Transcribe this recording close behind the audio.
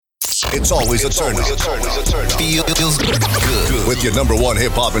It's always a turn up. Feels good with your number one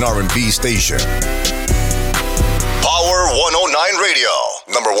hip hop and R&B station. Power 109 Radio.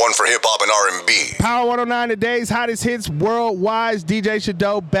 Number one for hip hop and R&B. Power 109, today's hottest hits worldwide. DJ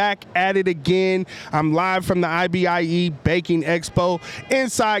Shadow back at it again. I'm live from the IBIE Baking Expo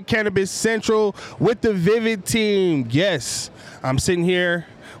inside Cannabis Central with the Vivid team. Yes, I'm sitting here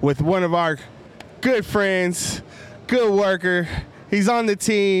with one of our good friends, good worker. He's on the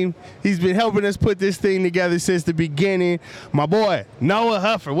team. He's been helping us put this thing together since the beginning. My boy, Noah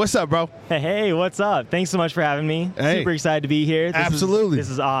Huffer. What's up, bro? Hey, what's up? Thanks so much for having me. Hey. Super excited to be here. Absolutely. This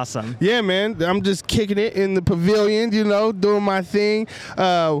is awesome. Yeah, man. I'm just kicking it in the pavilion, doing my thing.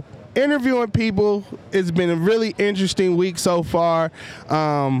 Interviewing people. It's been a really interesting week so far.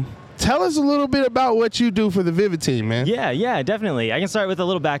 Tell us a little bit about what you do for the Vivid team, man. Yeah, definitely. I can start with a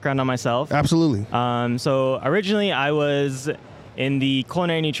little background on myself. Absolutely. So originally I was in the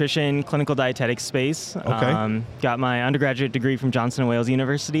culinary nutrition, clinical dietetics space. Okay. Got my undergraduate degree from Johnson & Wales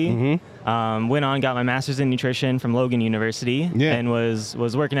University. Mm-hmm. Went on, got my master's in nutrition from Logan University. Yeah. And was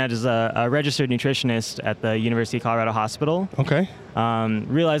working as a registered nutritionist at the University of Colorado Hospital. Okay.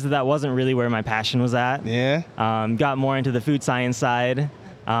 Realized that wasn't really where my passion was at. Yeah. Got more into the food science side.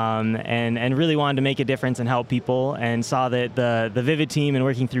 And really wanted to make a difference and help people, and saw that the Vivid team and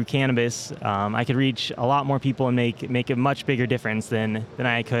working through cannabis, I could reach a lot more people and make a much bigger difference than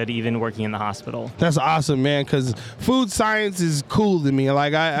I could even working in the hospital. That's awesome, man, because food science is cool to me.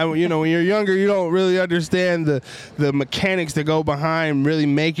 Like, I when you're younger, you don't really understand the mechanics that go behind really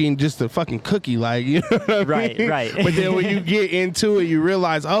making just a fucking cookie, like, you know what I mean? Right. But then when you get into it, you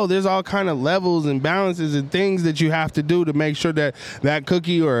realize, oh, there's all kind of levels and balances and things that you have to do to make sure that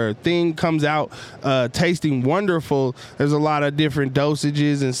cookie or thing comes out tasting wonderful. There's a lot of different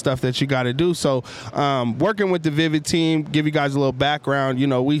dosages and stuff that you got to do. So working with the Vivid team, give you guys a little background.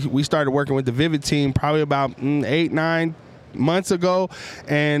 We started working with the Vivid team probably about 8-9 months ago,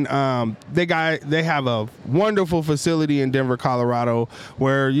 and they have a wonderful facility in Denver, Colorado,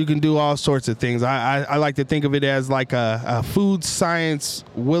 where you can do all sorts of things. I like to think of it as like a food science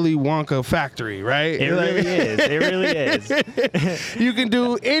Willy Wonka factory, right? It really is. You can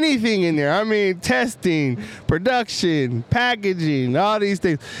do anything in there. I mean, testing, production, packaging, all these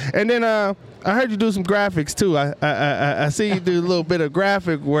things. And then I heard you do some graphics too. I see you do a little bit of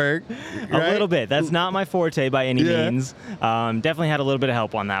graphic work. Right? A little bit. That's not my forte by any means. Definitely had a little bit of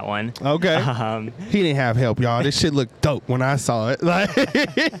help on that one. Okay. He didn't have help, y'all. This shit looked dope when I saw it. Like,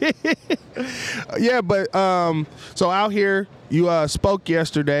 yeah, but so out here, you spoke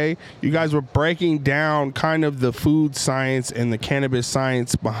yesterday. You guys were breaking down kind of the food science and the cannabis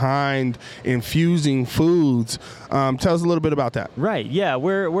science behind infusing foods. Tell us a little bit about that. Right. Yeah,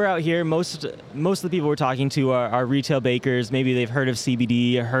 we're out here. Most of the people we're talking to are retail bakers. Maybe they've heard of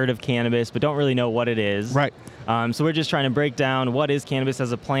CBD, heard of cannabis, but don't really know what it is. Right. So we're just trying to break down what is cannabis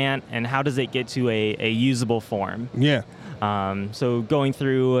as a plant and how does it get to a usable form. Yeah. So going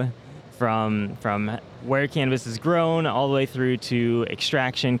through from where cannabis is grown all the way through to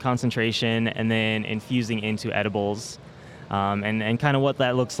extraction, concentration, and then infusing into edibles. And kind of what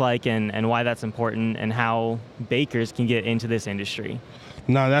that looks like and why that's important and how bakers can get into this industry.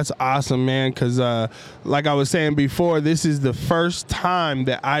 No, that's awesome, man, because like I was saying before, this is the first time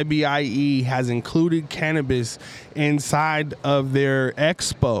that IBIE has included cannabis inside of their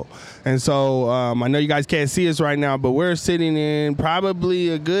expo. And so I know you guys can't see us right now, but we're sitting in probably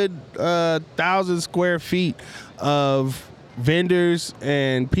a good 1,000 square feet of vendors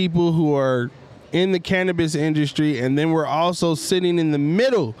and people who are in the cannabis industry. And then we're also sitting in the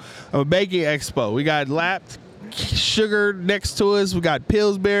middle of a baking expo. We got Lapped Sugar next to us. We got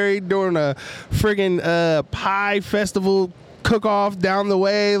Pillsbury doing a friggin' pie festival cook-off down the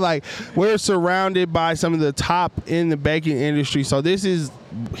way. Like, we're surrounded by some of the top in the baking industry. So this is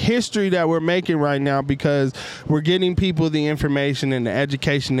history that we're making right now because we're getting people the information and the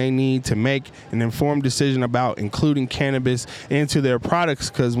education they need to make an informed decision about including cannabis into their products.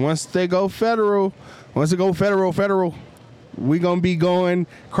 Because once they go federal, we gonna be going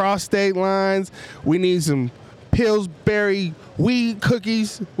cross state lines. We need some Pillsbury weed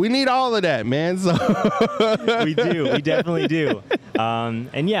cookies. We need all of that, man. So we definitely do.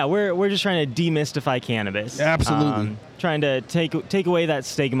 And yeah, we're just trying to demystify cannabis. Absolutely. Trying to take away that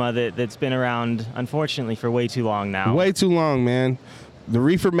stigma that's been around, unfortunately, for way too long now. Way too long, man. The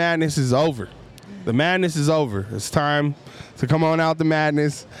reefer madness is over. The madness is over. It's time to come on out the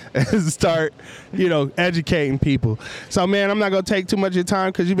madness and start, educating people. So, man, I'm not going to take too much of your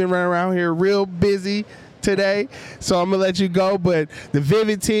time because you've been running around here real busy. today, so I'm gonna let you go. But the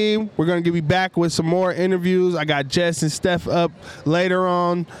Vivid team, we're gonna be back with some more interviews. I got Jess and Steph up later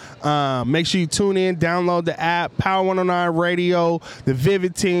on. Make sure you tune in, download the app, Power 109 Radio, the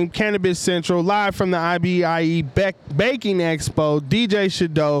Vivid team, Cannabis Central, live from the IBIE Baking Expo. DJ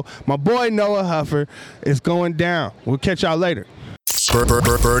Shadow, my boy Noah Huffer. It's going down. We'll catch y'all later.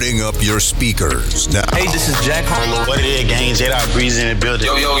 Burning up your speakers now. Hey, this is Jack Harlow. What it is, gang? J-Dot Breeze in the building.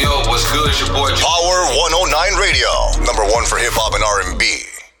 Yo, what's good? It's your boy Power 109 Radio, #1 for hip hop and R&B.